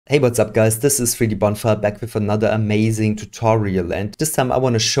Hey, what's up guys, this is 3D Bonfire back with another amazing tutorial, and this time I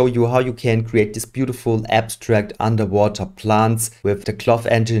want to show you how you can create this beautiful abstract underwater plants with the cloth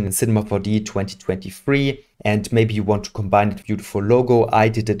engine in Cinema 4D 2023. And maybe you want to combine it with a beautiful logo. I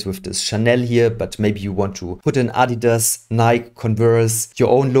did it with this Chanel here, but maybe you want to put an Adidas, Nike, Converse, your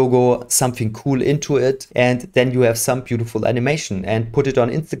own logo, something cool into it. And then you have some beautiful animation and put it on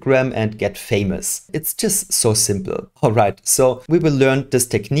Instagram and get famous. It's just so simple. All right, so we will learn this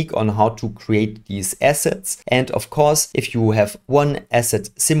technique on how to create these assets. And of course, if you have one asset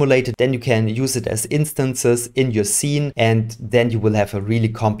simulated, then you can use it as instances in your scene. And then you will have a really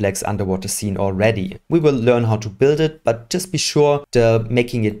complex underwater scene already. We will learn how to build it, but just be sure the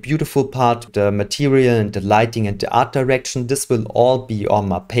making it beautiful part, the material and the lighting and the art direction, this will all be on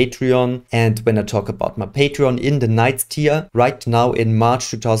my Patreon. And when I talk about my Patreon in the Nights tier, right now in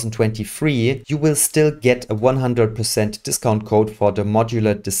March 2023, you will still get a 100% discount code for the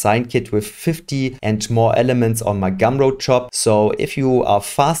modular design kit with 50 and more elements on my Gumroad shop. So if you are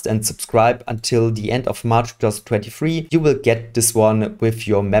fast and subscribe until the end of March 2023, you will get this one with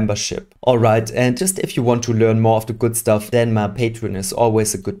your membership. All right, and just if you want to learn more of the good stuff, then my Patreon is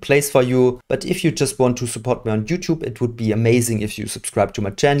always a good place for you. But if you just want to support me on YouTube, it would be amazing if you subscribe to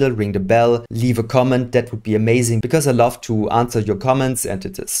my channel, ring the bell, leave a comment. That would be amazing because I love to answer your comments and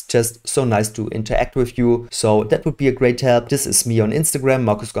it is just so nice to interact with you. So that would be a great help. This is me on Instagram,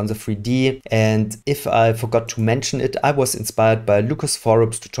 Markus3D. And if I forgot to mention it, I was inspired by Lucas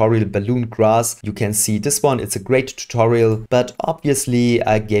Forup's tutorial Balloon Grass. You can see this one, it's a great tutorial, but obviously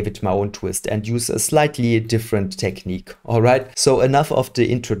I gave it my own twist and use a slightly different technique. Alright, so enough of the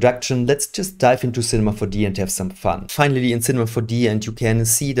introduction, let's just dive into Cinema 4D and have some fun. Finally in Cinema 4D, and you can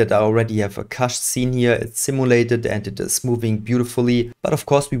see that I already have a cached scene here. It's simulated and it is moving beautifully, but of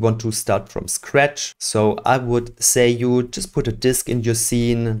course we want to start from scratch. So I would say you just put a disk in your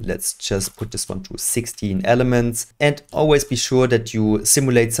scene. Let's just put this one to 16 elements, and always be sure that you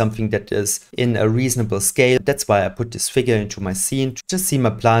simulate something that is in a reasonable scale. That's why I put this figure into my scene to just see my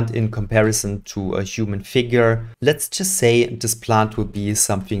plant in comparison to a human figure. Let's just say this plant will be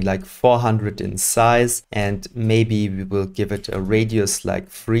something like 400 in size, and maybe we will give it a radius like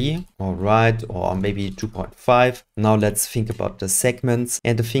 3, all right, or maybe 2.5. Now let's think about the segments,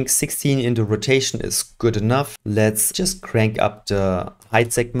 and I think 16 in the rotation is good enough. Let's just crank up the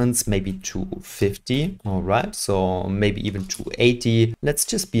height segments maybe to 50, all right, so maybe even to 80. Let's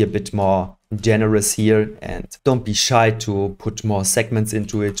just be a bit more generous here and don't be shy to put more segments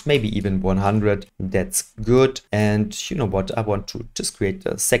into it, maybe even 100. That's good. And you know what, I want to just create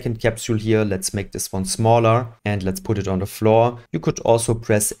a second capsule here. Let's make this one smaller and let's put it on the floor. You could also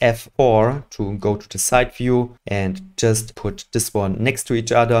press F4 to go to the side view and just put this one next to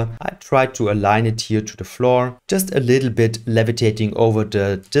each other. I tried to align it here to the floor, just a little bit levitating over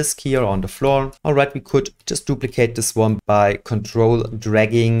the disc here on the floor. All right, we could just duplicate this one by control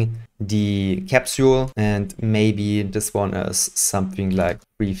dragging the capsule, and maybe this one is something like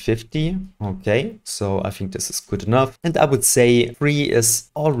 350. Okay, so I think this is good enough, and I would say 3 is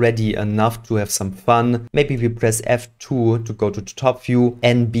already enough to have some fun. Maybe we press F2 to go to the top view,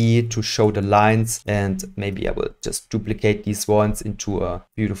 NB to show the lines, and maybe I will just duplicate these ones into a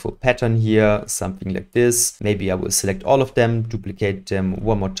beautiful pattern here, something like this. Maybe I will select all of them, duplicate them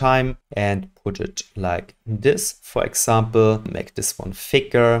one more time and put it like this, for example. Make this one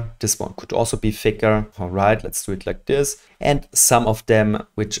thicker. This one could also be thicker. All right, let's do it like this. And some of them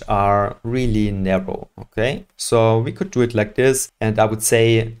which are really narrow. Okay, so we could do it like this, and I would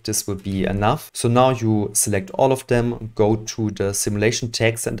say this will be enough. So now you select all of them, go to the simulation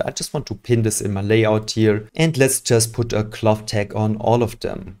tags, and I just want to pin this in my layout here, and let's just put a cloth tag on all of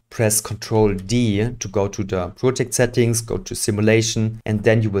them. Press Ctrl D to go to the project settings, go to simulation, and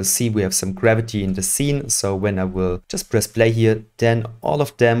then you will see we have some gravity in the scene. So when I will just press play here, then all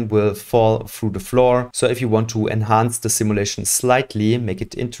of them will fall through the floor. So if you want to enhance the simulation slightly, make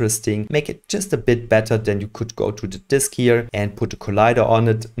it interesting, make it just a bit better, then you could go to the disk here and put a collider on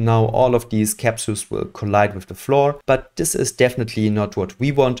it. Now all of these capsules will collide with the floor, but this is definitely not what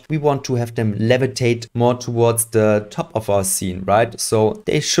we want. We want to have them levitate more towards the top of our scene, right? So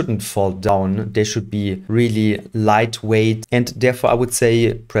they shouldn't fall down, they should be really lightweight, and therefore I would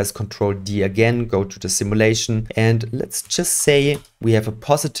say press Ctrl D again, go to the simulation, and let's just say we have a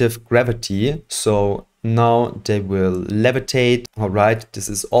positive gravity. So now they will levitate. All right, this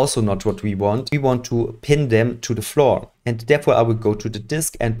is also not what we want. We want to pin them to the floor, and therefore I will go to the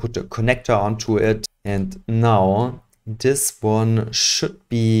disk and put a connector onto it. And now this one should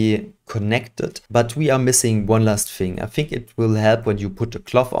be connected, but we are missing one last thing. I think it will help when you put a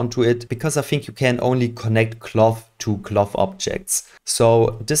cloth onto it, because I think you can only connect cloth to cloth objects.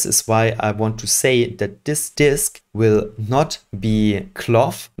 So this is why I want to say that this disc will not be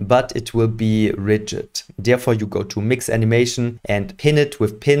cloth, but it will be rigid. Therefore, you go to mix animation and pin it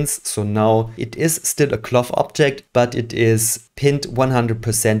with pins. So now it is still a cloth object, but it is pinned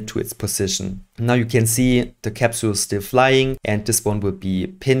 100% to its position. Now you can see the capsule is still flying, and this one will be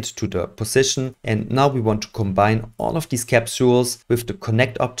pinned to the position. And now we want to combine all of these capsules with the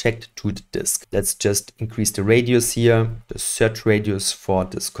connect object to the disk. Let's just increase the radius here, the search radius for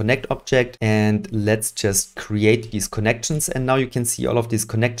this connect object, and let's just create these connections. And now you can see all of these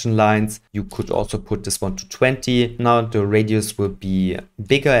connection lines. You could also put this one to 20. Now the radius will be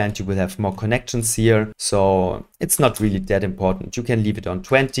bigger and you will have more connections here. So it's not really that important. You can leave it on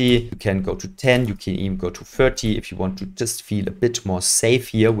 20, you can go to 10, you can even go to 30 if you want to just feel a bit more safe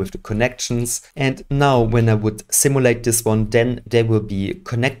here with the connections. And now when I would simulate this one, then they will be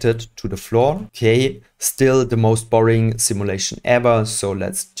connected to the floor. Okay, still the most boring simulation ever. So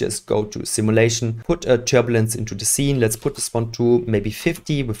let's just go to simulation, put a turbulence into the scene. Let's put this one to maybe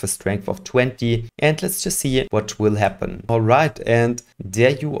 50 with a strength of 20, and let's just see what will happen. All right, and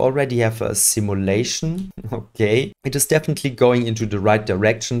there you already have a simulation. Okay, it is definitely going into the right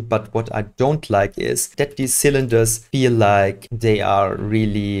direction, but what I don't like is that these cylinders feel like they are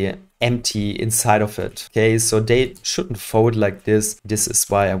really empty inside of it. Okay, so they shouldn't fold like this. This is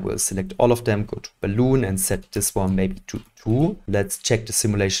why I will select all of them, go to balloon and set this one maybe to 2. Let's check the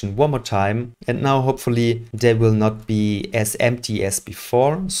simulation one more time. And now hopefully they will not be as empty as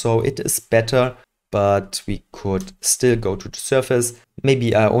before. So it is better, but we could still go to the surface.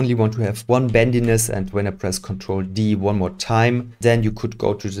 Maybe I only want to have one bendiness, and when I press Ctrl D one more time, then you could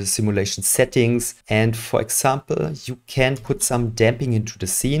go to the simulation settings. And for example, you can put some damping into the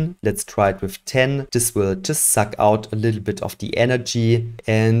scene. Let's try it with 10. This will just suck out a little bit of the energy.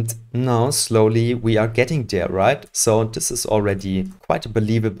 And now slowly we are getting there, right? So this is already quite a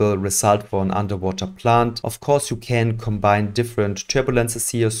believable result for an underwater plant. Of course, you can combine different turbulences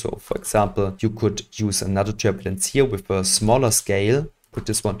here. So for example, you could use another turbulence here with a smaller scale. Put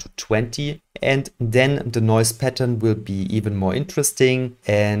this one to 20, and then the noise pattern will be even more interesting,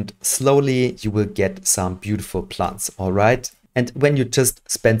 and slowly you will get some beautiful plants. All right. And when you just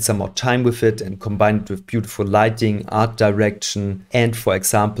spend some more time with it and combine it with beautiful lighting, art direction, and for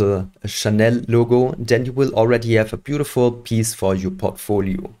example, a Chanel logo, then you will already have a beautiful piece for your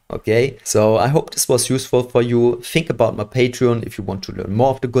portfolio. Okay, so I hope this was useful for you. Think about my Patreon if you want to learn more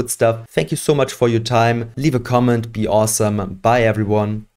of the good stuff. Thank you so much for your time. Leave a comment, be awesome. Bye everyone.